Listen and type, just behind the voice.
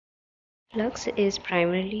Flux is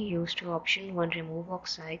primarily used to option 1 remove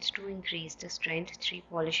oxides, 2 increase the strength, 3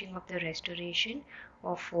 polishing of the restoration,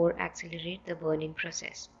 or 4 accelerate the burning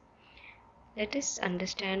process. Let us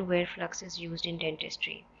understand where flux is used in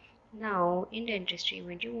dentistry. Now, in dentistry,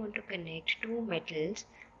 when you want to connect two metals,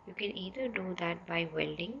 you can either do that by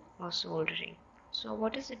welding or soldering. So,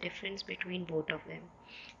 what is the difference between both of them?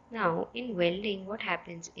 Now, in welding, what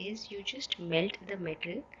happens is you just melt the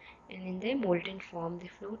metal, and in their molten form, they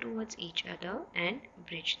flow towards each other and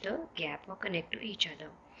bridge the gap or connect to each other.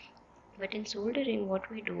 But in soldering, what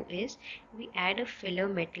we do is we add a filler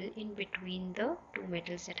metal in between the two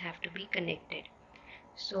metals that have to be connected.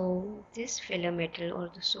 So this filler metal or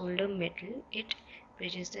the solder metal, it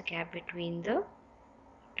bridges the gap between the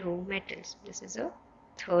two metals. This is a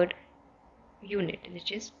third unit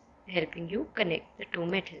which is helping you connect the two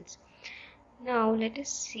metals. Now let us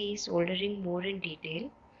see soldering more in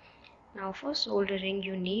detail. Now for soldering,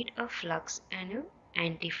 you need a flux and an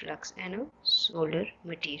anti-flux and a solder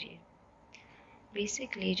material.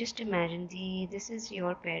 Basically, just imagine this is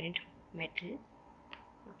your parent metal.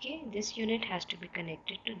 Okay, this unit has to be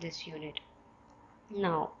connected to this unit.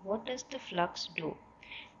 Now, what does the flux do?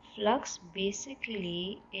 Flux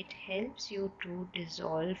basically it helps you to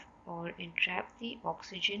dissolve or entrap the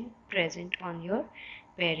oxygen present on your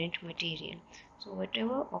parent material. So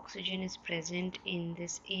whatever oxygen is present in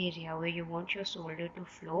this area where you want your solder to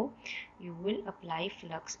flow, you will apply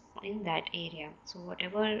flux in that area. So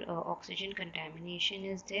whatever oxygen contamination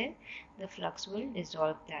is there, the flux will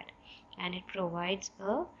dissolve that, and it provides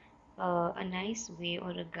a nice way or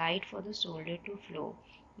a guide for the solder to flow.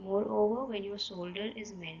 Moreover, when your solder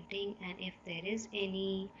is melting and if there is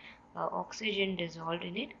any oxygen dissolved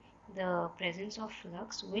in it, the presence of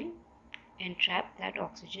flux will entrap that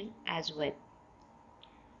oxygen as well.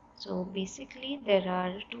 So basically there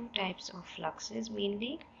are two types of fluxes,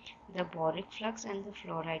 mainly the boric flux and the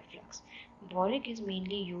fluoride flux. Boric is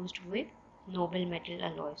mainly used with noble metal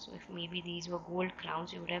alloys. So if maybe these were gold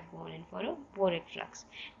crowns, you would have gone in for a boric flux.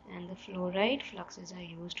 And the fluoride fluxes are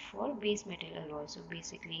used for base metal alloys. So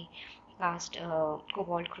basically cast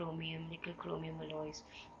cobalt chromium, nickel chromium alloys.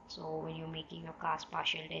 So when you're making your cast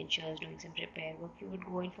partial dentures, doing some repair work, you would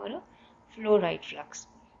go in for a fluoride flux.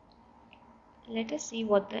 Let us see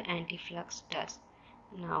what the anti-flux does.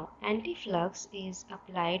 Now, anti-flux is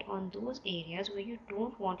applied on those areas where you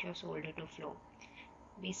don't want your solder to flow.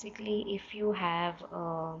 Basically, if you have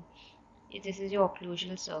this is your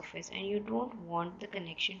occlusal surface and you don't want the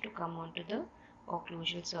connection to come onto the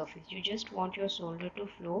occlusal surface, you just want your solder to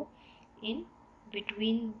flow in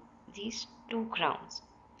between these two crowns.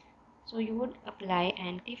 So you would apply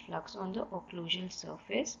anti-flux on the occlusal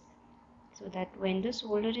surface, so that when the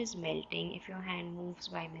solder is melting, if your hand moves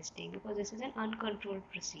by mistake, because this is an uncontrolled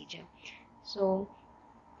procedure, so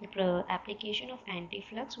the application of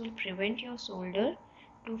anti-flux will prevent your solder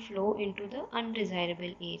to flow into the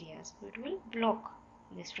undesirable areas. So it will block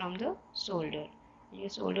this from the solder. Your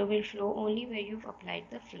solder will flow only where you've applied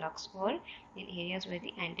the flux or in areas where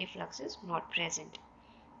the anti-flux is not present.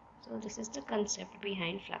 So this is the concept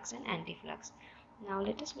behind flux and anti-flux. Now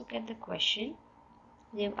let us look at the question.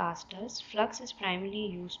 They have asked us, flux is primarily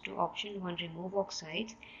used to option 1 remove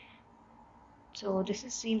oxides. So this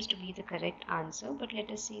seems to be the correct answer, but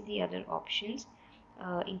let us see the other options.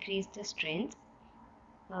 Increase the strength,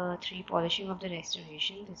 3 polishing of the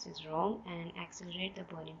restoration, this is wrong, and accelerate the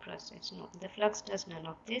burning process. No, the flux does none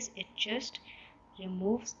of this. It just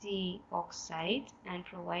removes the oxides and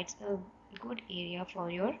provides a good area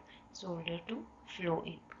for your solder to flow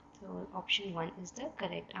in. So option 1 is the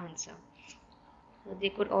correct answer. They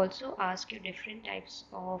could also ask you different types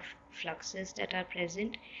of fluxes that are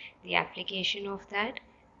present, the application of that,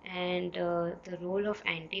 and the role of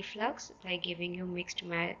anti-flux by giving you mixed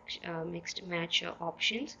match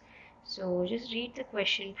options. So just read the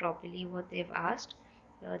question properly what they've asked.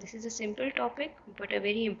 This is a simple topic but a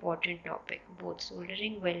very important topic, both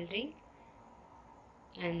soldering, welding,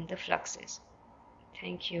 and the fluxes.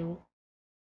 Thank you.